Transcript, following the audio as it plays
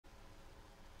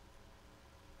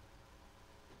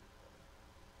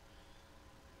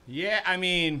Yeah, I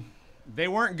mean, they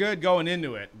weren't good going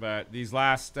into it, but these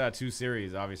last two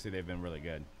series, obviously, they've been really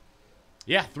good.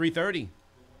 Yeah, 330.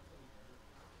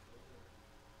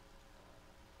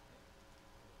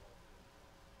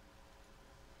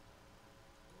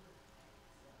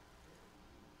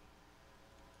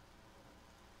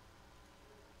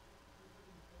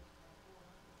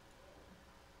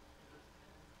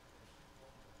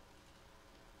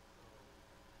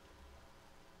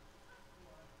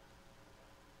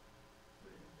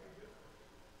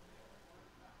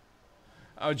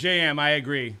 Oh, JM, I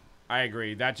agree. I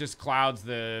agree. That just clouds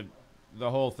the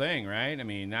whole thing, right? I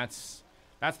mean, that's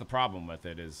the problem with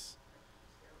it is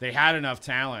they had enough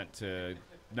talent to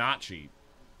not cheat.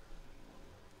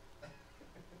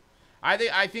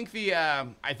 I think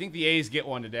the A's get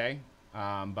one today,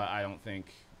 but I don't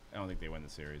think they win the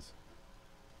series.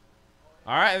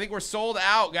 All right, I think we're sold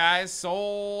out, guys.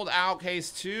 Sold out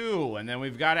case 2. And then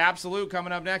we've got Absolute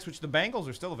coming up next, which the Bengals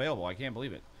are still available. I can't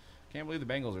believe it. Can't believe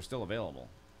the Bengals are still available.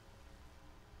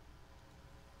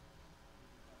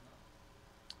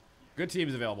 Good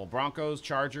teams available. Broncos,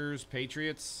 Chargers,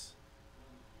 Patriots.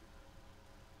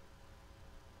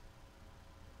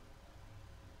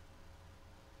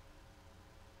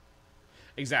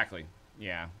 Exactly.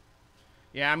 Yeah.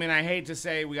 Yeah, I mean, I hate to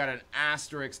say we got an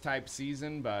asterisk type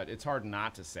season, but it's hard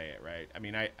not to say it, right? I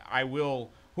mean, I will.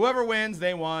 Whoever wins,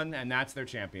 they won, and that's their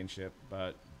championship.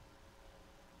 But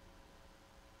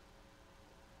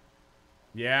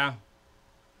yeah,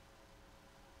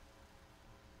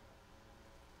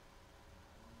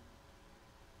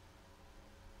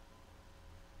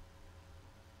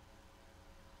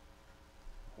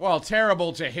 well,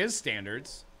 terrible to his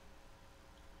standards.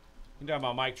 You talking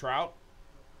about Mike Trout?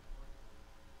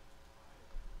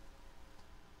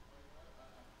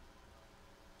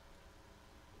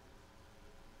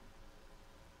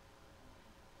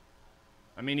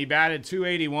 I mean, he batted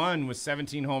 281 with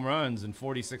 17 home runs and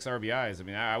 46 RBIs. I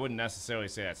mean, I wouldn't necessarily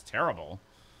say that's terrible,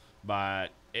 but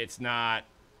it's not.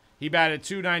 He batted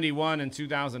 291 in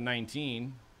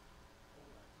 2019,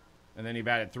 and then he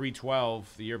batted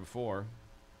 312 the year before.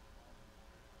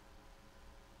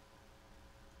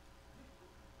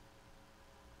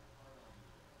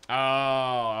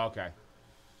 Oh, okay.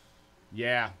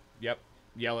 Yeah. Yep.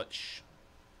 Yelich.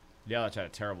 Yelich had a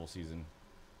terrible season.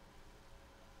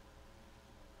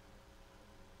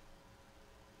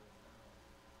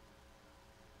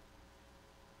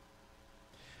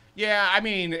 Yeah, I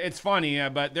mean, it's funny,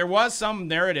 but there was some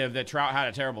narrative that Trout had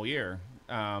a terrible year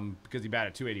because he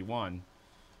batted 281.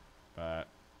 But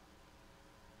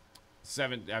I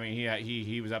mean,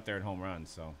 he was up there at home runs,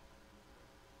 so.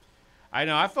 I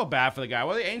know. I feel bad for the guy.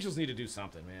 Well, the Angels need to do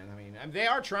something, man. I mean, they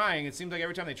are trying. It seems like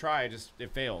every time they try,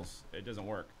 it fails. It doesn't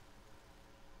work.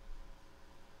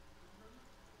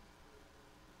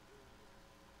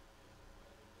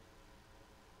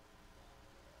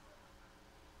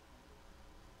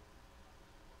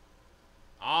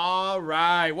 All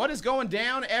right. What is going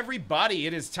down, everybody?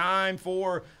 It is time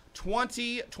for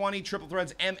 2020 Triple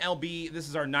Threads MLB. This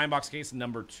is our 9-box case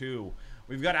number 2.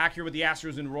 We've got Acura with the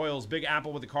Astros and Royals, Big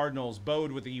Apple with the Cardinals,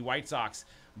 Bode with the White Sox,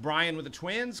 Brian with the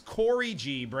Twins, Corey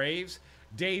G, Braves,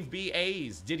 Dave B,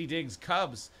 A's, Diddy Diggs,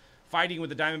 Cubs, Fighting with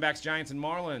the Diamondbacks, Giants, and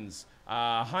Marlins,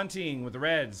 Hunting with the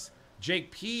Reds,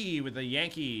 Jake P with the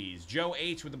Yankees, Joe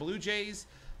H with the Blue Jays,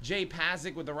 Jay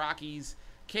Pazik with the Rockies,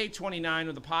 K29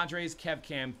 with the Padres, Kev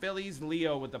Cam Phillies,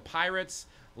 Leo with the Pirates,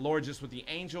 Lorgis with the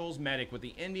Angels, Medic with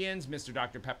the Indians, Mr.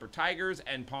 Dr. Pepper Tigers,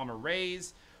 and Palmer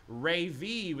Rays, Ray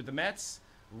V with the Mets,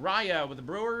 Raya with the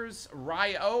Brewers,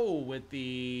 Ryo with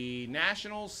the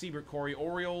Nationals, Siebert Corey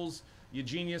Orioles,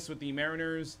 Eugenius with the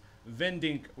Mariners,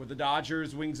 Vendink with the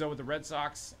Dodgers, Wingzo with the Red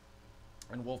Sox,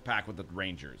 and Wolfpack with the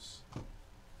Rangers.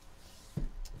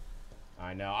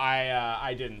 I know.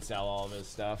 I didn't sell all of his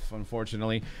stuff,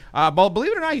 unfortunately. But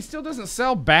believe it or not, he still doesn't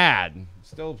sell bad.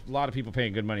 Still a lot of people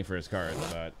paying good money for his cards,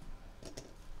 but...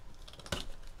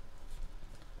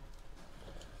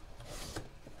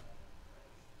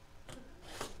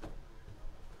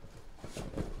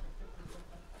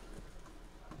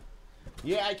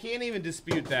 Yeah, I can't even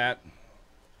dispute that.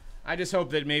 I just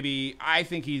hope that maybe... I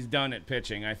think he's done at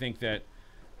pitching. I think that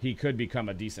he could become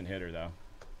a decent hitter, though.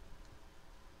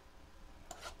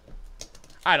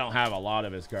 I don't have a lot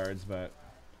of his cards, but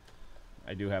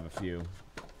I do have a few.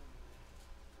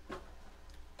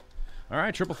 All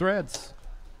right, Triple Threads.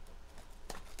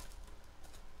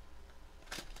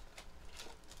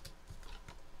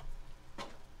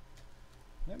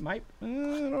 That might... I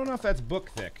don't know if that's book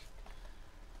thick.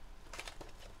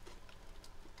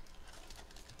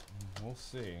 We'll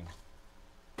see.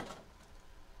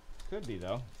 Could be,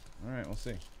 though. All right, we'll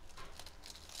see.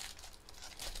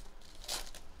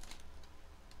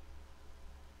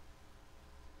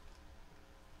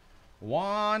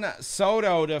 Juan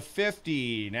Soto to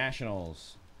 50,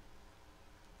 Nationals.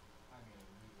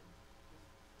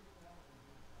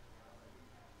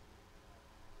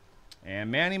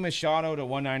 And Manny Machado to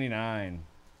 199.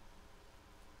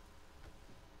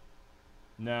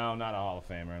 No, not a Hall of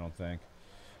Famer, I don't think.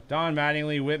 Don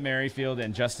Mattingly, Whit Merrifield,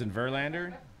 and Justin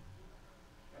Verlander.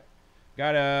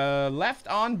 Got a left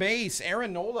on base,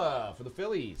 Aaron Nola for the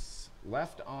Phillies.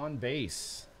 Left on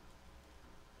base.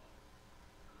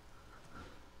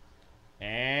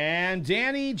 And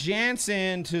Danny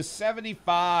Jansen to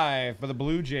 75 for the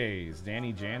Blue Jays.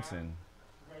 Danny Jansen.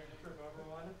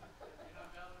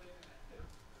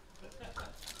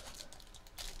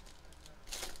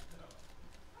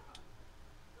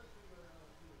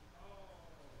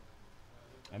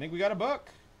 I think we got a book.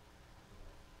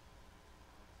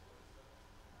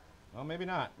 Well, maybe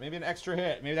not. Maybe an extra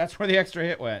hit. Maybe that's where the extra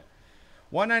hit went.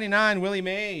 199, Willie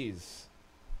Mays.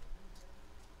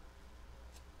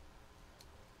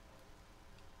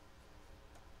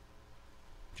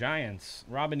 Giants.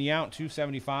 Robin Yount,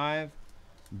 275.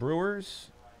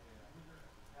 Brewers.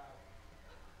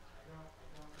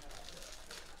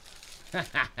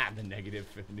 The negative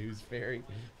news fairy.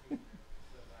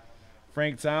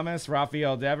 Frank Thomas,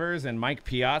 Rafael Devers, and Mike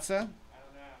Piazza.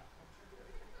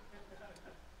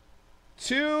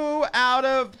 2 out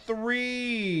of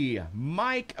 3.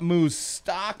 Mike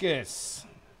Moustakas.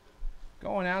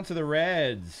 Going out to the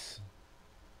Reds.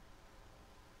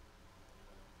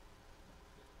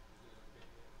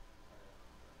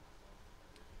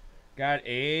 Got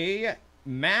a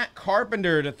Matt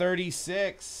Carpenter to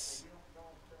 36.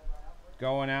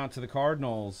 Going out to the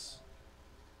Cardinals.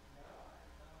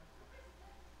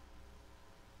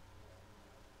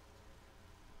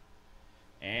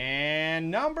 And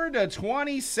number to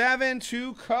 27,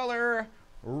 2-color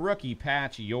rookie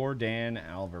patch, Yordan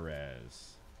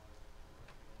Alvarez.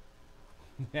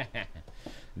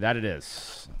 That it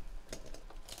is.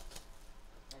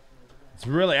 It's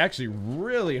really, actually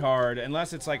really hard,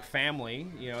 unless it's like family.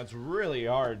 You know, it's really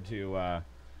hard to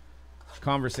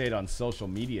conversate on social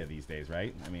media these days,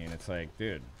 right? I mean, it's like,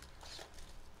 dude,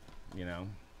 you know,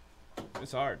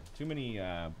 it's hard. Too many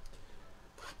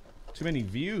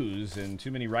views and too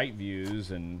many right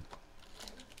views, and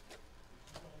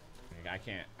I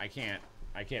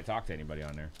can't talk to anybody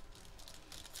on there.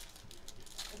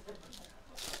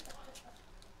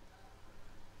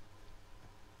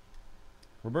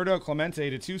 Roberto Clemente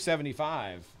to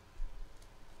 275.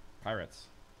 Pirates.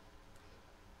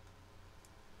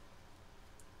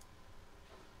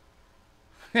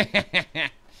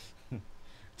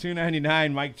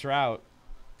 $2.99 Mike Trout.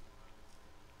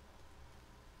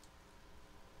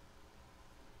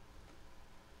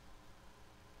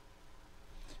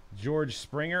 George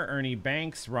Springer, Ernie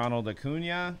Banks, Ronald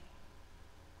Acuna.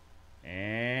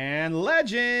 And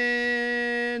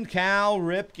legend Cal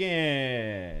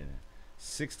Ripken.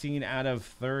 16 out of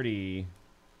 30.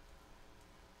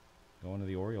 Going to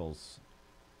the Orioles.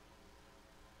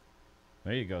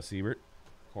 There you go, Siebert.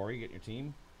 Corey, get your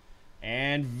team.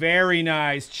 And very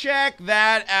nice. Check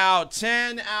that out.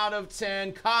 10 out of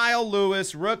 10. Kyle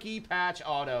Lewis, rookie patch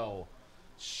auto.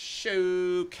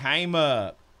 Shoot, came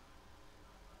up.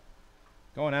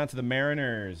 Going out to the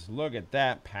Mariners. Look at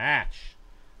that patch.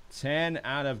 10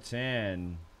 out of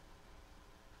 10.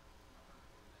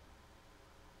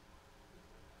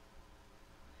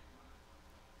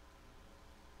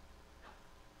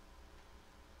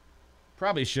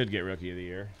 Probably should get Rookie of the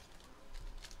Year.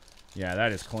 Yeah,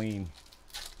 that is clean.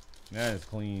 That is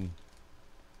clean.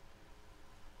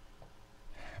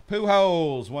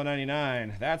 Pujols,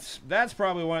 199. That's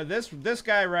probably one of this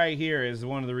guy right here is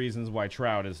one of the reasons why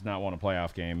Trout has not won a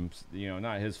playoff game. You know,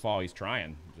 not his fault. He's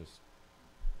trying. Just,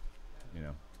 you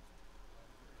know.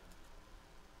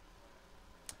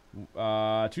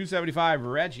 275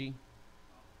 Reggie.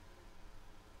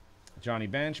 Johnny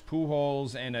Bench,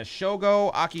 Pujols, and a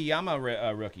Shogo Akiyama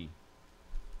rookie.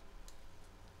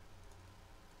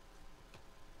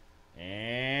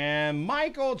 And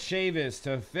Michael Chavis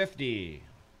to 50.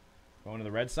 Going to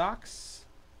the Red Sox.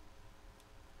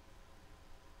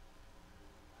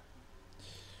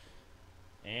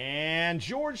 And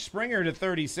George Springer to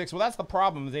 36. Well, that's the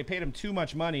problem. They paid him too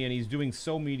much money, and he's doing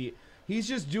so he's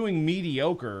just doing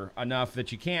mediocre enough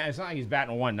that you can't. It's not like he's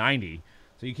batting 190.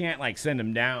 So you can't, like, send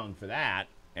him down for that.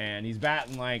 And he's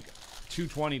batting, like,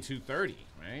 220, 230,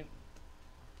 right?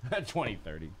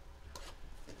 2030.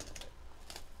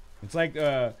 It's like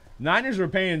Niners were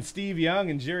paying Steve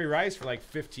Young and Jerry Rice for, like,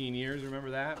 15 years.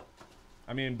 Remember that?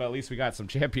 I mean, but at least we got some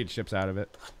championships out of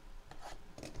it.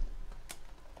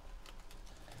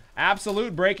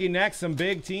 Absolute breaking next. Some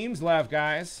big teams left,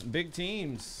 guys. Big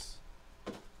teams.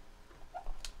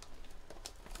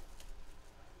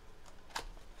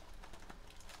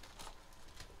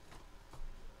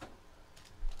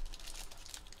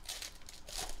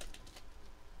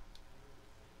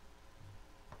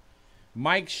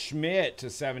 Mike Schmidt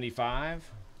to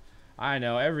 75. I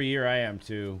know, every year I am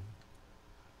too.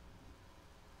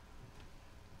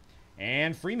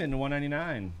 And Freeman to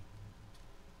 199.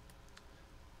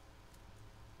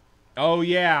 Oh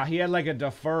yeah, he had like a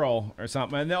deferral or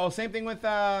something. And no, same thing with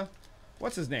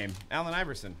what's his name? Allen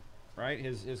Iverson, right?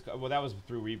 His well, that was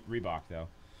through Reebok though.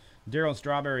 Daryl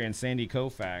Strawberry and Sandy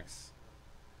Koufax.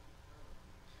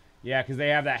 Yeah, because they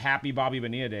have that happy Bobby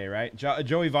Bonilla day, right?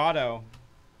 Joey Votto.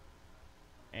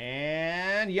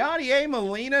 And Yadier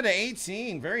Molina to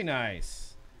 18. Very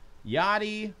nice.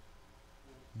 Yadi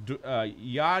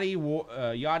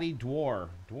Dwar.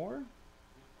 Dwar?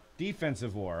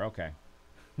 Defensive war. Okay.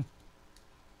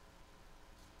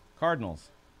 Cardinals.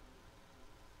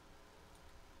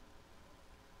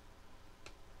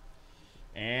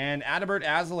 And Adalbert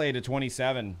Azalea to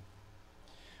 27.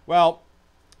 Well,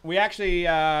 we actually,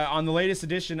 on the latest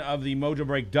edition of the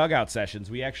Mojobreak Dugout Sessions,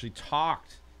 we actually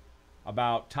talked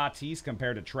about Tatis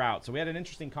compared to Trout. So we had an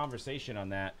interesting conversation on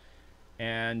that.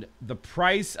 And the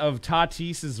price of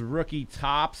Tatis's rookie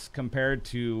tops compared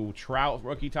to Trout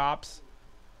rookie tops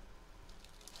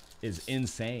is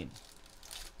insane.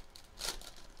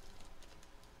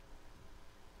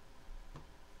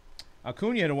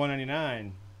 Acuna to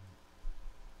 199.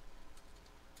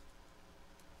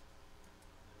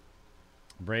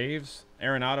 Braves.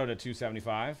 Arenado to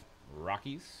 275.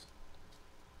 Rockies.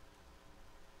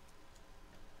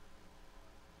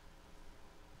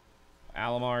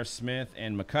 Alomar, Smith,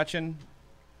 and McCutchen.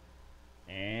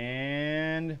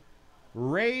 And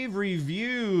Rave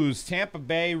Reviews. Tampa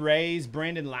Bay Rays.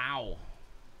 Brandon Lau.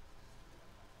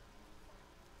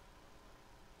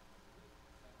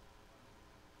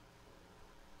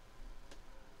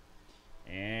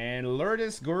 And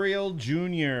Lourdes Gurriel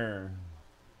Jr.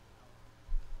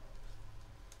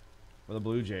 for the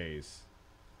Blue Jays.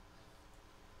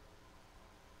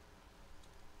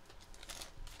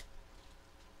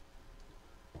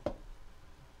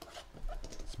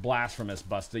 It's blasphemous,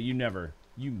 Busta. You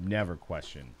never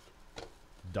question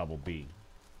Double B.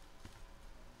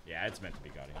 Yeah, it's meant to be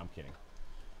Gotti. I'm kidding.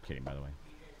 Kidding, by the way.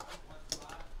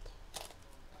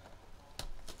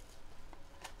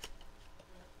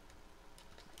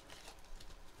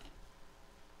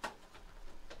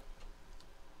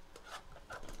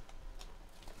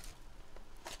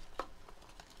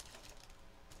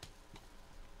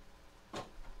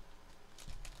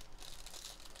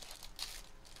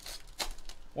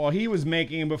 Well, he was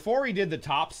making, before he did the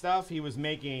top stuff, he was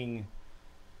making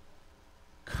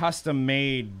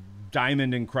custom-made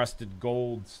diamond-encrusted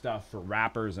gold stuff for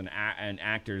rappers and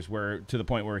actors, where to the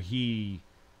point where he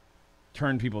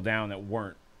turned people down that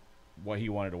weren't what he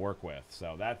wanted to work with.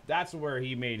 So that's where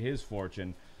he made his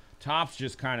fortune. Topps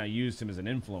just kind of used him as an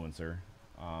influencer.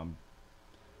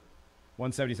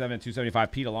 177 and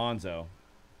 275, Pete Alonso.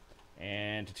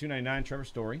 And to 299, Trevor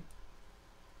Story.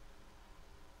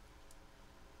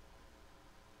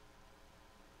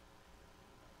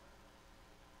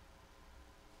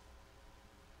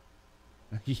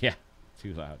 Yeah,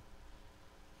 too loud.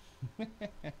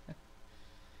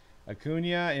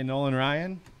 Acuna and Nolan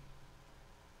Ryan.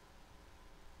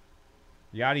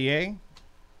 Yadier.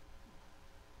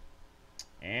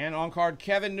 And on card,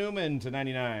 Kevin Newman to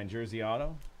 99, Jersey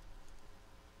Auto.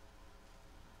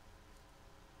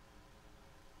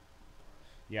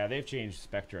 Yeah, they've changed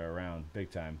Spectra around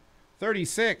big time.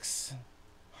 36,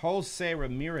 Jose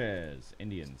Ramirez,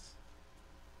 Indians.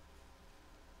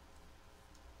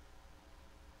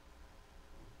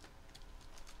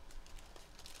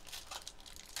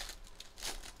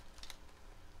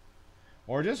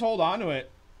 Or just hold on to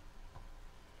it.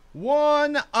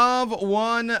 1 of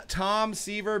 1 Tom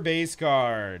Seaver base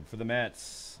card for the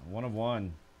Mets. 1 of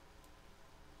 1.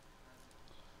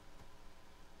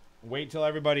 Wait till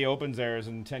everybody opens theirs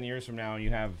in 10 years from now and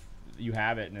you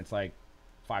have it and it's like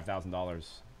 $5,000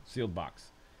 sealed box.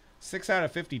 6 out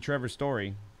of 50 Trevor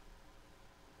Story.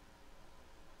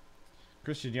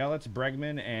 Christian Yelich,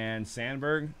 Bregman, and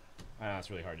Sandberg. It's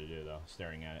really hard to do though,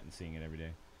 staring at it and seeing it every day.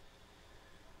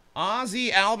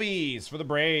 Ozzy Albies for the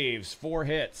Braves. 4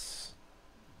 hits.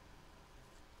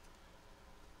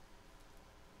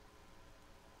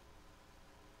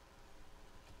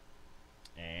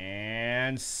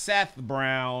 And Seth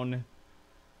Brown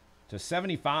to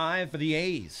 75 for the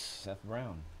A's. Seth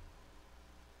Brown.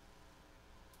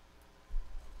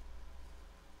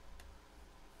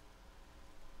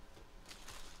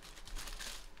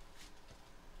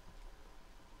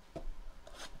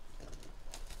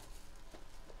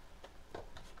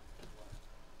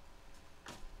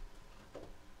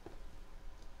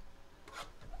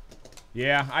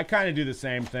 Yeah, I kind of do the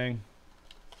same thing.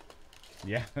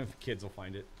 Yeah, kids will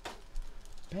find it.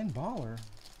 Ben Baller.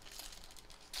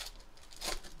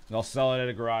 They'll sell it at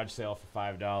a garage sale for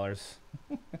 $5.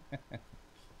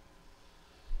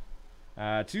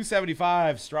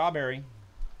 275 Strawberry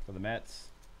for the Mets.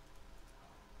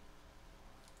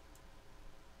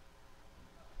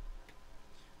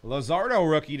 Luzardo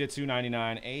rookie to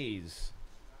 299 A's.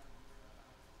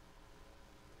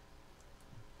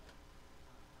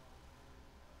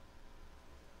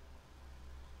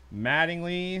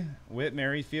 Mattingly, Whit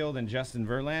Merrifield, and Justin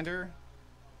Verlander.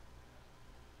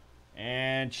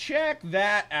 And check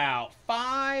that out.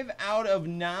 5 out of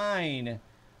 9.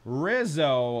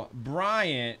 Rizzo,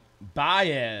 Bryant,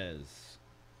 Baez.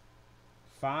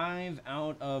 5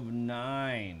 out of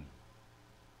 9.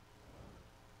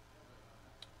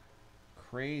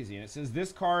 Crazy. And it says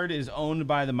this card is owned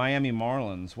by the Miami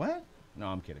Marlins. What? No,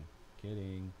 I'm kidding.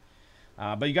 Kidding.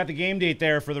 But you got the game date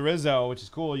there for the Rizzo, which is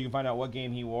cool. You can find out what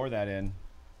game he wore that in.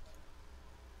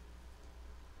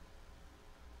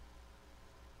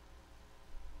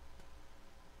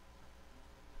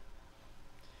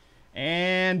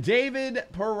 And David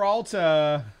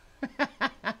Peralta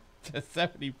to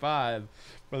 75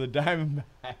 for the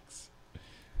Diamondbacks.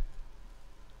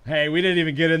 Hey, we didn't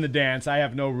even get in the dance. I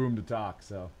have no room to talk,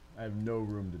 so I have no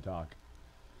room to talk.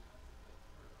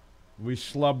 We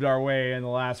schlubbed our way in the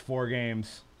last 4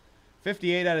 games.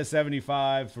 58 out of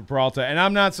 75 for Peralta. And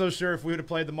I'm not so sure if we would have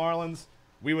played the Marlins,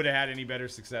 we would have had any better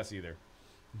success either.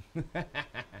 All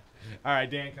right,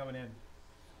 Dan coming in.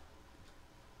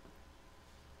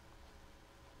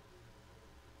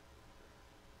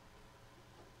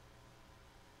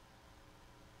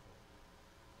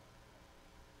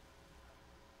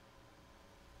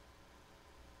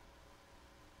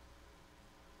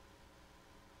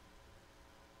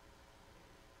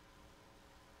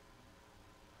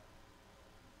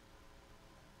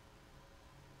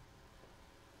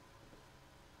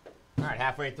 All right,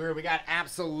 halfway through, we got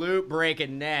Absolute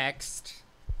breaking next.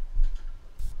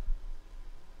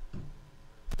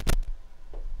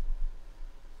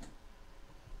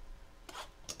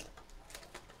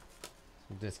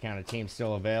 Some discounted teams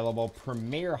still available.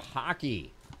 Premier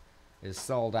Hockey is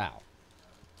sold out.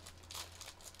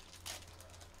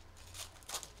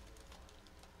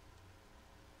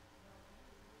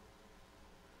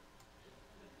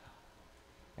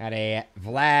 At a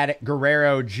Vlad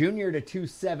Guerrero Jr. to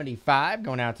 275,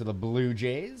 going out to the Blue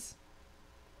Jays.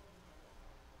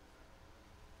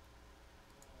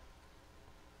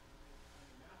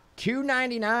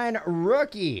 $2.99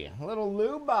 rookie, little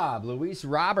Lou Bob, Luis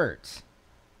Robert.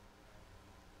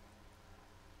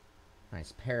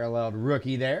 Nice paralleled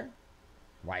rookie there.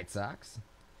 White Sox.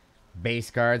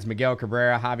 Base cards, Miguel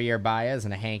Cabrera, Javier Baez,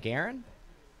 and a Hank Aaron.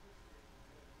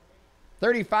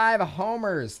 35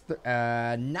 homers,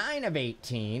 9 of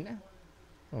 18.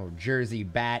 Oh, jersey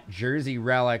bat, jersey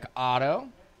relic auto.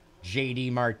 J.D.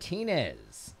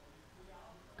 Martinez.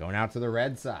 Going out to the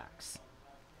Red Sox.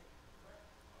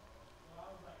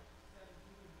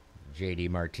 J.D.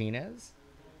 Martinez.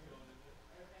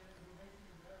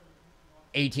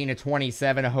 18 of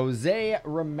 27, Jose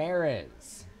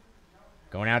Ramirez.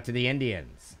 Going out to the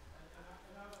Indians.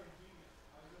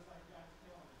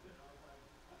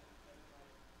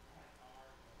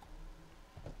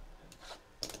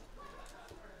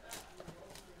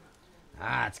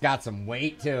 Ah, it's got some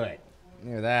weight to it.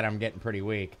 Look at that, I'm getting pretty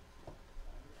weak.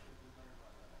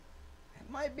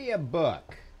 It might be a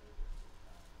book.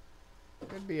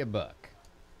 Could be a book.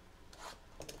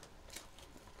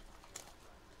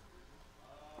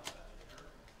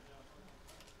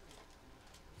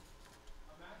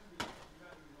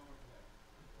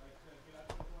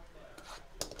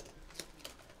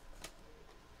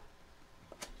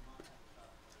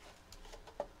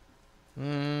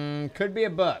 Could be a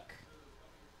book.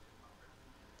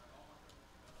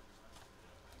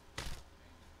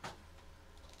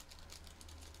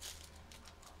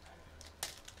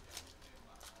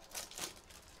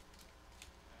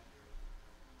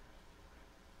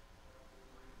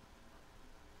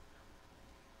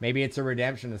 Maybe it's a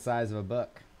redemption the size of a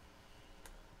book.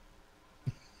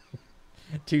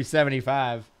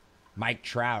 275. Mike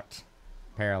Trout.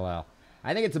 Parallel.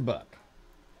 I think it's a book.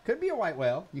 Could be a white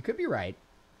whale. You could be right.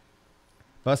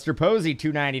 Buster Posey,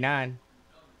 299.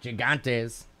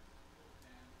 Gigantes.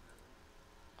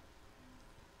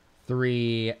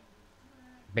 3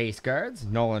 base cards.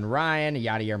 Nolan Ryan,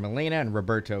 Yadier Molina, and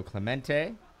Roberto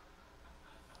Clemente.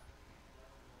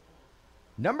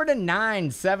 Number to 9,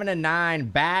 7 to 9,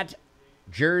 bat,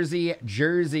 jersey,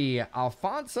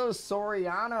 Alfonso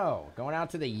Soriano going out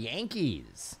to the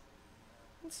Yankees.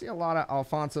 Let's see a lot of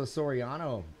Alfonso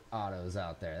Soriano autos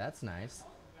out there. That's nice.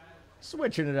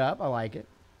 Switching it up. I like it.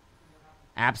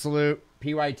 Absolute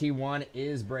PYT1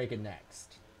 is breaking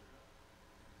next.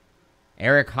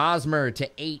 Eric Hosmer to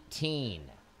 18.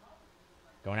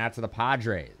 Going out to the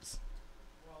Padres.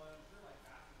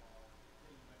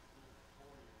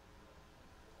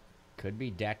 Could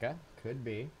be Deca. Could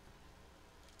be.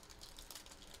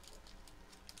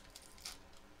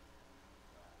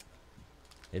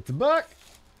 It's a book.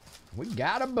 We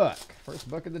got a book. First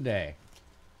book of the day.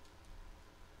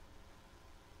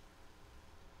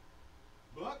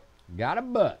 Book? Got a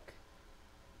book.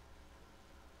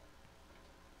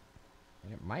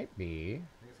 And it might be.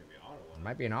 I think it's going to be an auto one. It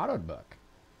might be an autoed book.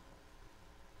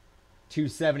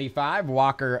 275,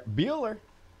 Walker Buehler.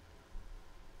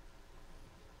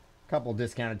 Couple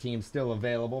discounted teams still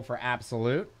available for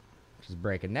Absolute, which is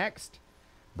breaking next.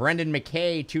 Brendan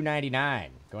McKay,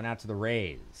 299, going out to the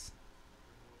Rays.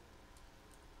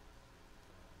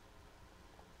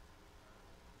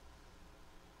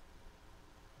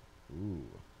 Ooh.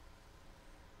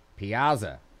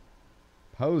 Piazza,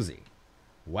 Posey,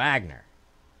 Wagner.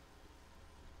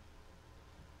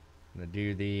 I'm going to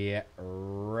do the...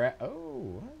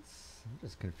 I'm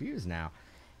just confused now.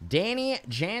 Danny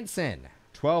Jansen,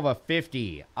 12 of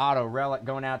 50. Auto relic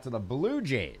going out to the Blue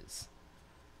Jays.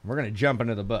 We're going to jump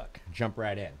into the book. Jump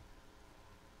right in.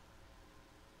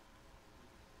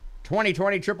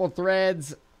 2020 triple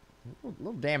threads. A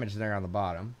little damage there on the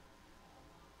bottom.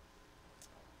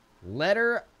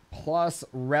 Letter plus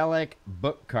relic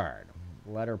book card.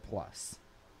 Letter plus.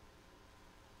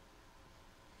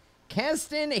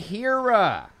 Keston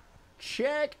Hiura.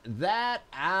 Check that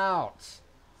out.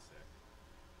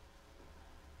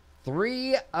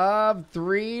 3 of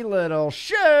 3 little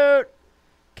shoot.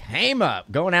 Came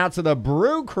up. Going out to the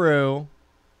Brew Crew.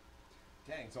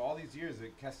 Dang, so all these years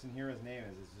that Keston Hira's name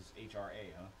is just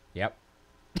HRA, huh? Yep.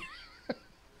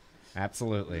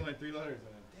 Absolutely. There's only 3 letters in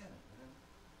it. Damn it, man.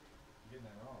 I'm getting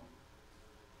that wrong.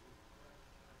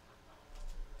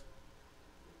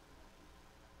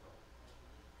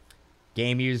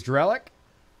 Game used relic.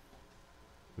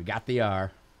 We got the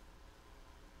R.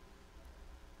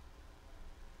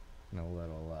 And a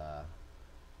little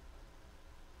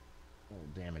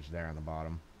damage there on the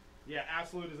bottom. Yeah,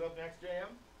 Absolute is up next, JM.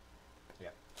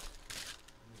 Yep.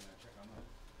 Check on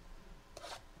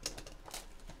that.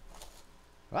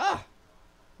 Ah!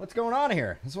 What's going on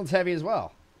here? This one's heavy as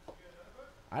well.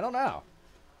 I don't know.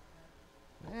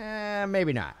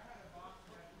 Maybe not.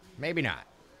 Maybe not.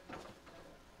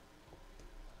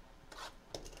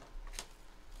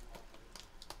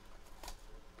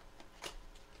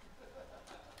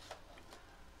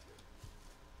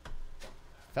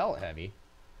 Felt heavy.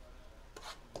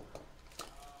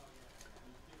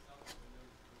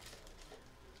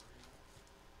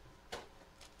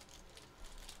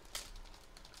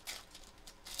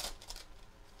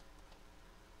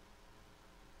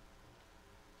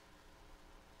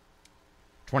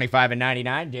 $25 and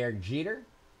 $99, Derek Jeter.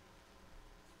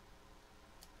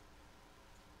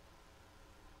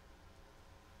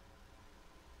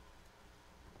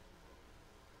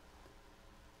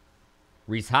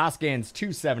 Rhys Hoskins,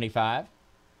 $275.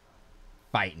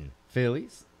 Fighting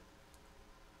Phillies.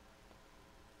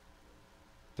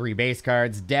 3 base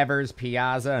cards, Devers,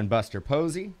 Piazza, and Buster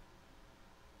Posey.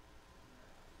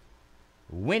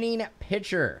 Winning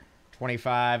pitcher,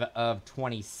 25 of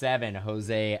 27,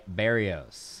 Jose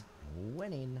Barrios.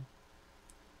 Winning.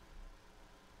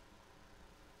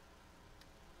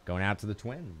 Going out to the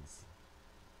Twins.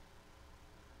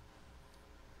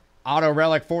 Auto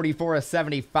relic 44 of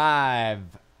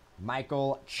 75.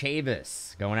 Michael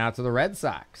Chavis going out to the Red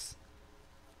Sox.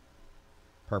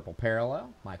 Purple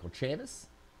parallel. Michael Chavis.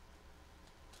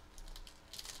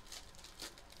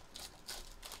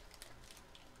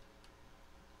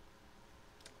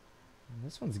 And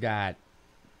this one's got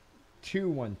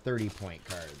 2 130-point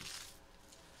cards.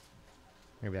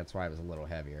 Maybe that's why it was a little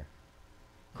heavier.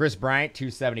 Chris Bryant,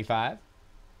 275.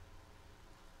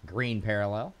 Green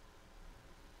parallel.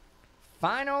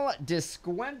 Final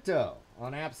Descuento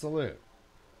on Absolute.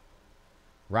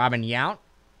 Robin Yount.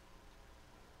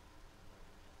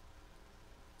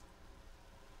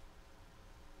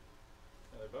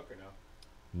 Another book or no?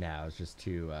 No, it's just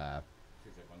two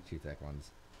thick ones. two thick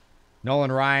ones.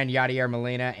 Nolan Ryan, Yadier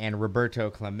Molina, and Roberto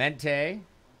Clemente.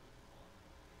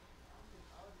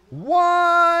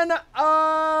 1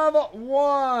 of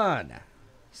 1.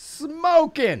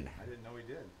 Smoking. I didn't know he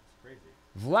did. It's crazy.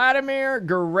 Vladimir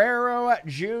Guerrero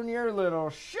Jr. Little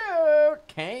shoot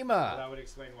came Well, up. that would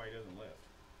explain why he doesn't lift.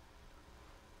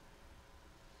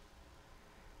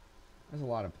 There's a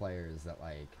lot of players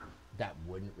that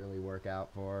wouldn't really work out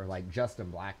for, like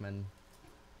Justin Blackmon.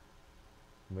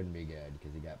 Wouldn't be good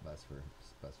because he got busted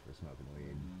for smoking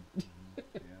weed.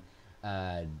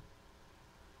 Yeah.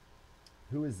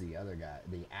 Who is the other guy?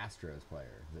 The Astros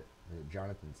player. Is it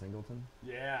Jonathan Singleton?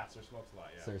 Yeah, Sir Smokes a lot,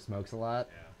 yeah. Sir Smokes a lot?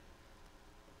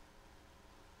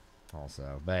 Yeah.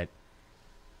 Also, but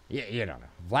yeah, you don't know.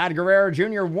 Vlad Guerrero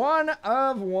Jr., 1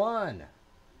 of 1.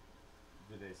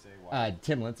 Did they say why?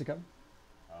 Tim Lincecum.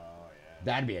 Oh, yeah.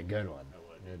 That'd be a good one. That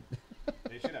would.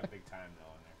 They should have big time,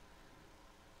 though, in there.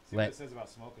 See what it says about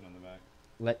smoking on the back.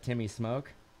 Let Timmy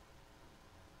smoke.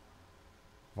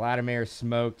 Vladimir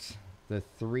smoked the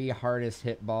 3 hardest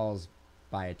hit balls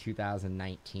by a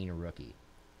 2019 rookie.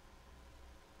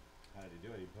 How did he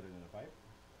do it? He put it in a pipe?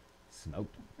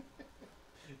 Smoked.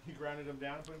 He grounded him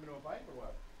down and put him into a pipe, or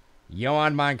what?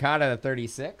 Yohan Moncada, the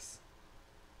 36.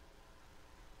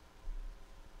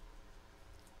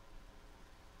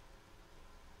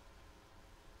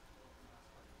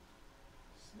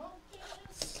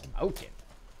 Smoking.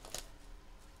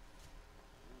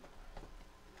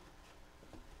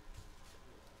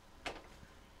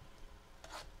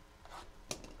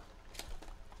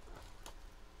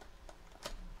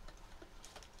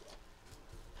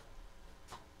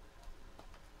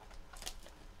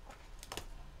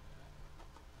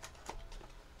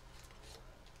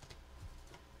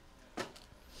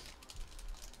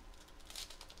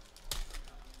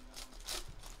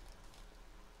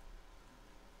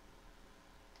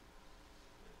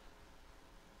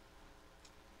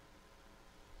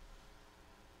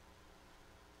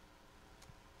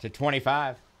 To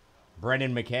 25,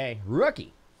 Brendan McKay,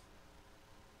 rookie.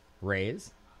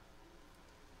 Rays.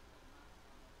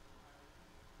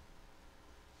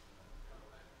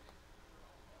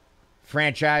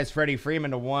 Franchise Freddie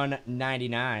Freeman to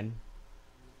 199.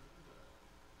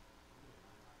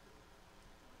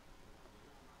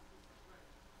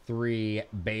 Three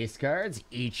base cards,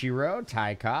 Ichiro,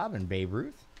 Ty Cobb, and Babe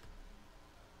Ruth.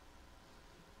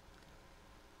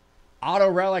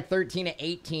 Auto Relic 13 to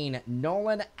 18.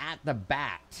 Nolan at the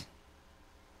bat.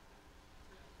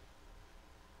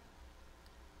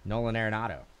 Nolan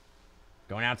Arenado.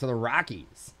 Going out to the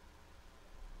Rockies.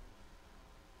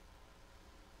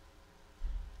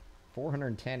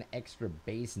 410 extra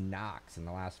base knocks in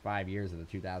the last 5 years of the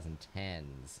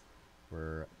 2010s.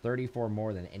 For 34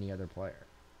 more than any other player.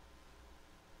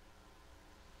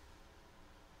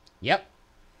 Yep.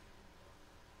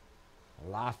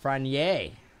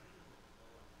 Lafreniere.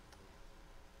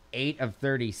 8 of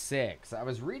 36. I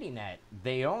was reading that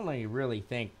they only really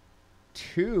think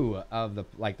 2 of the,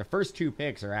 like the first 2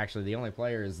 picks are actually the only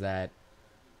players that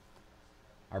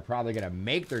are probably going to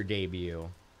make their debut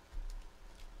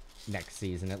next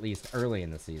season, at least early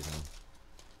in the season.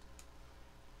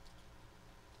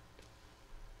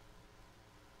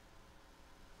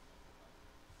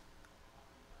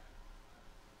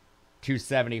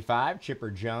 $275, Chipper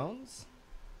Jones.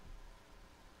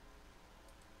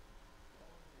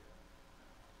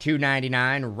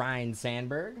 $299, Ryan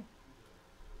Sandberg.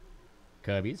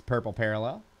 Cubbies, purple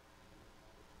parallel.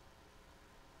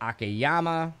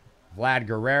 Akiyama, Vlad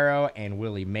Guerrero, and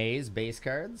Willie Mays, base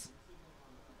cards.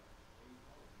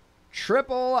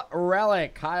 Triple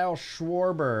relic, Kyle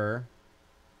Schwarber,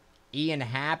 Ian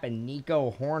Happ, and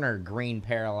Nico Horner, green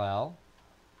parallel.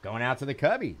 Going out to the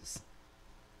Cubbies.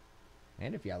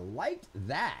 And if you liked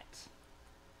that,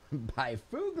 by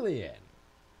Fuglian.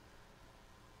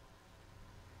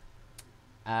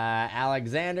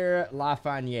 Alexander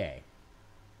Lafreniere.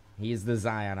 He's the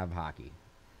Zion of hockey.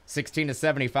 16 to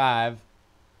 75.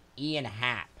 Ian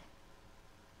Happ.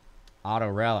 Auto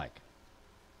relic.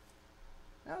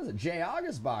 That was a J.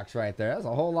 August box right there. That's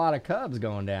a whole lot of Cubs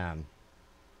going down.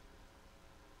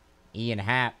 Ian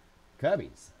Happ.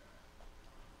 Cubbies.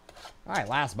 All right,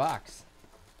 last box.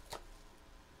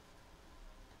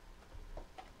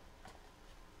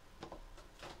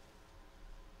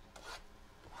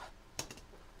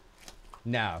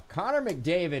 No, Connor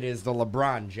McDavid is the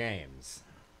LeBron James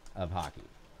of hockey.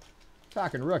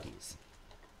 Talking rookies.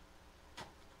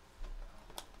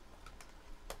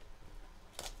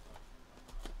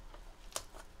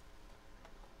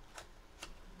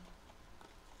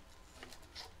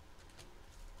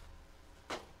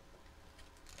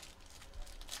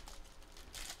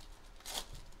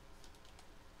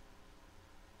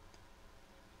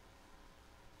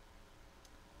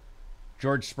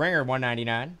 George Springer,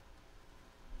 199.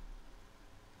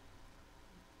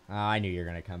 Oh, I knew you were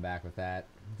going to come back with that.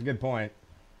 It's a good point.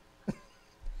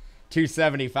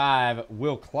 275,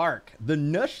 Will Clark, the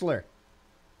Nushler.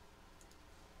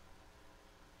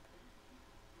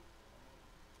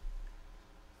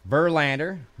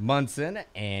 Verlander, Munson,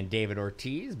 and David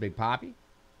Ortiz, Big Poppy.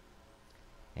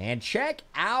 And check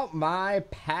out my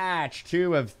patch,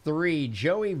 2 of 3.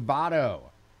 Joey Votto.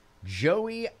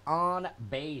 Joey on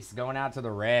base going out to the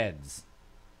Reds.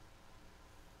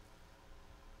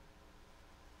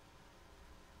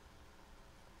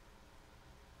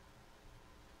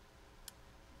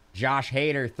 Josh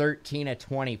Hader, 13 of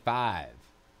 25.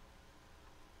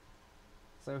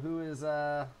 So who is,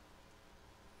 yeah,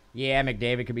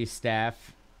 McDavid could be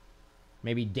Steph.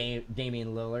 Maybe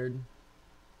Damian Lillard.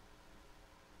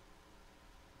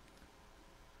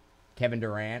 Kevin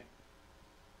Durant.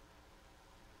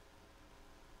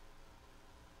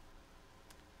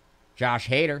 Josh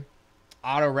Hader.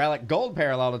 Auto relic gold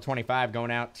parallel to 25 going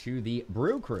out to the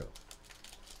Brew Crew.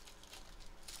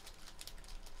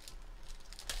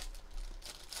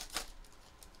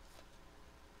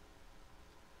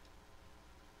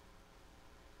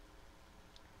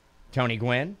 Tony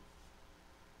Gwynn.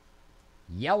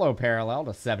 Yellow parallel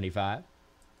to 75.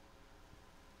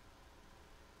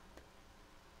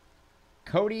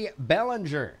 Cody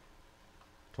Bellinger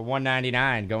to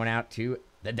 199 going out to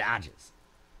the Dodgers.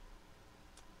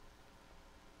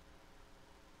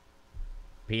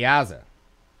 Piazza,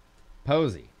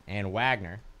 Posey, and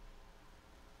Wagner.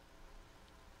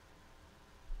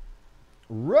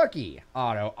 Rookie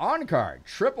auto on card,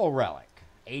 triple relic.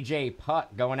 AJ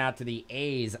Putt going out to the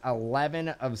A's, 11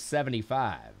 of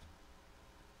 75.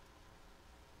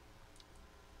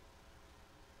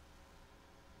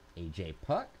 AJ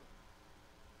Putt.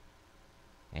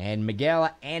 And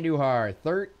Miguel Andujar,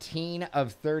 13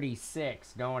 of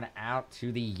 36, going out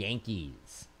to the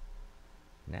Yankees.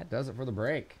 And that does it for the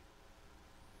break.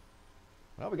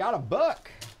 Well, we got a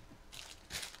book.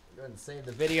 Go ahead and save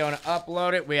the video and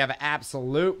upload it. We have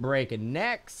Absolute breaking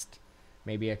next.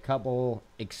 Maybe a couple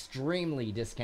extremely discounted